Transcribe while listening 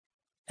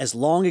As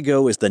long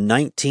ago as the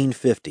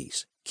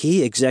 1950s,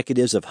 key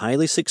executives of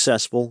highly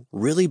successful,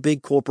 really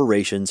big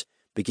corporations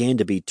began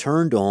to be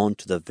turned on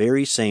to the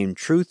very same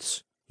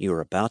truths you are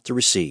about to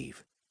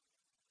receive.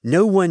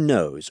 No one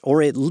knows,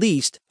 or at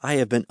least I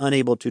have been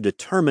unable to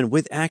determine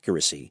with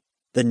accuracy,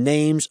 the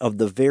names of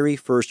the very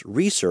first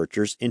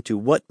researchers into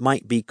what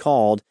might be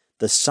called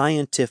the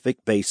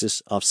scientific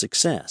basis of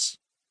success.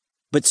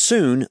 But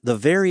soon, the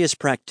various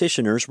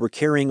practitioners were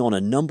carrying on a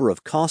number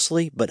of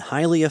costly but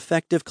highly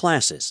effective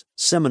classes,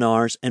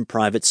 seminars, and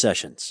private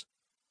sessions.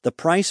 The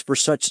price for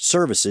such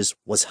services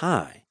was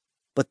high,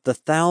 but the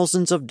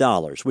thousands of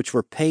dollars which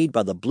were paid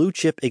by the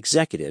blue-chip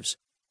executives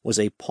was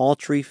a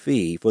paltry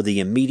fee for the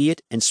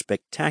immediate and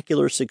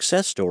spectacular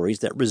success stories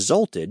that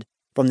resulted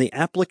from the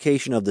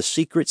application of the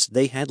secrets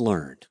they had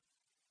learned.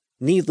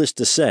 Needless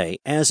to say,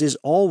 as is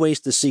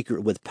always the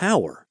secret with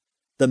power,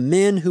 the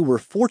men who were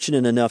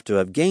fortunate enough to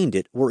have gained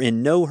it were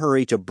in no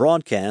hurry to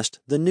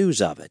broadcast the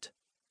news of it.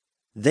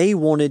 They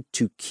wanted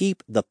to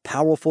keep the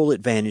powerful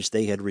advantage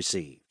they had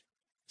received.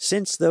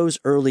 Since those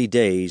early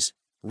days,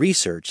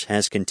 research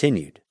has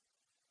continued.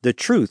 The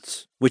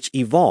truths which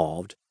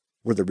evolved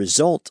were the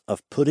result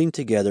of putting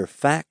together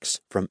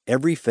facts from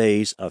every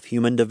phase of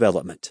human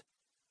development.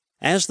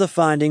 As the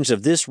findings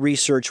of this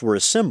research were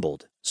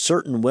assembled,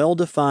 certain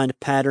well-defined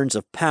patterns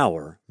of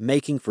power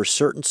making for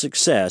certain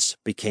success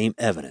became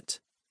evident.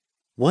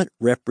 What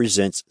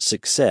represents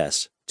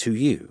success to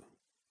you?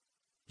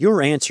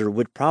 Your answer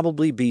would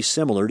probably be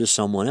similar to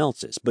someone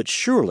else's, but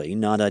surely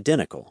not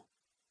identical.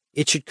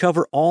 It should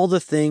cover all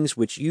the things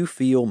which you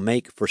feel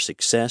make for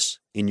success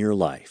in your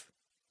life: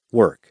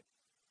 work,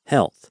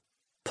 health,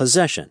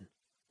 possession,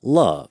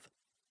 love.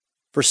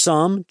 For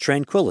some,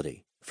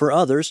 tranquility. For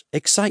others,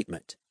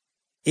 excitement.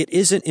 It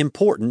isn't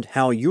important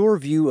how your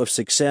view of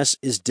success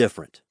is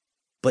different,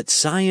 but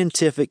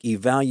scientific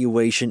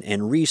evaluation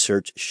and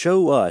research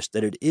show us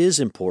that it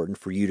is important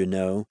for you to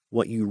know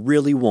what you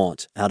really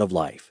want out of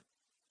life.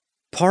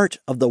 Part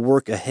of the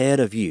work ahead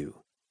of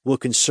you will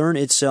concern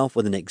itself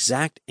with an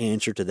exact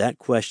answer to that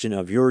question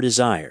of your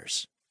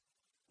desires.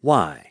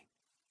 Why?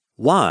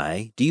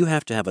 Why do you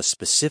have to have a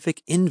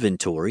specific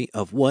inventory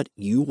of what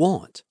you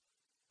want?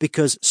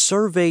 Because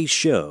surveys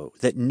show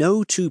that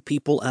no two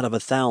people out of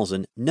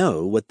 1,000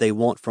 know what they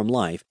want from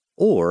life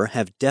or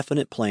have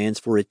definite plans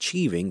for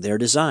achieving their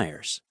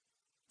desires.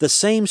 The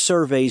same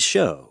surveys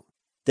show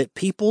that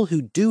people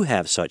who do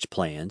have such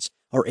plans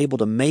are able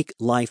to make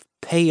life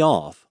pay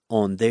off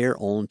on their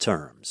own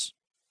terms.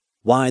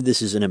 Why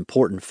this is an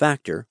important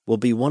factor will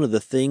be one of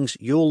the things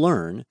you'll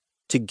learn,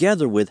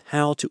 together with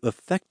how to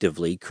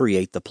effectively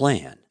create the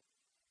plan.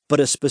 But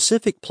a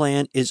specific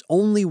plan is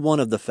only one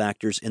of the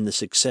factors in the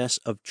success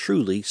of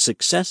truly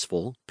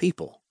successful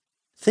people.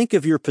 Think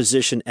of your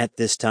position at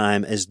this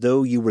time as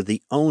though you were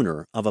the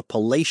owner of a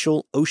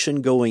palatial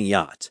ocean-going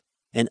yacht,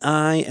 and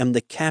I am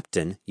the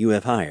captain you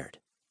have hired.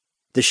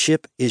 The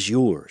ship is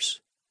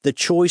yours. The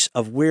choice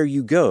of where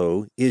you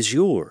go is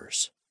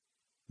yours.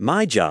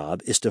 My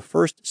job is to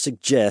first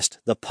suggest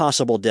the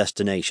possible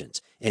destinations,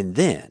 and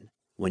then,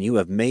 when you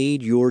have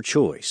made your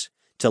choice,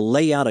 to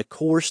lay out a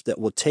course that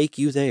will take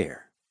you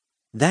there.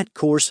 That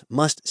course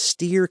must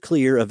steer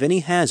clear of any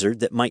hazard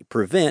that might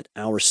prevent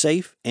our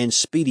safe and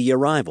speedy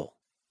arrival.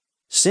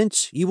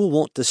 Since you will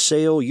want to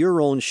sail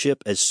your own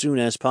ship as soon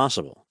as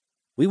possible,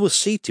 we will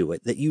see to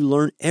it that you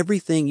learn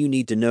everything you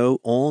need to know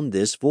on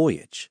this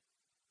voyage.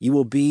 You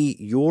will be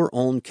your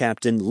own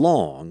captain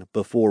long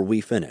before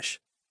we finish.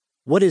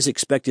 What is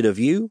expected of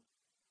you?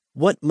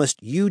 What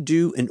must you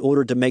do in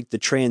order to make the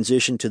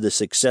transition to the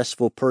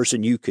successful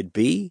person you could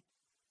be?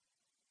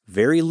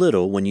 Very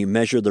little when you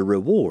measure the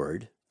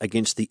reward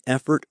against the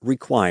effort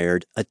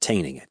required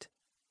attaining it.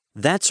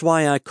 That's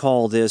why I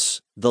call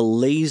this the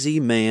lazy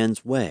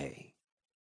man's way.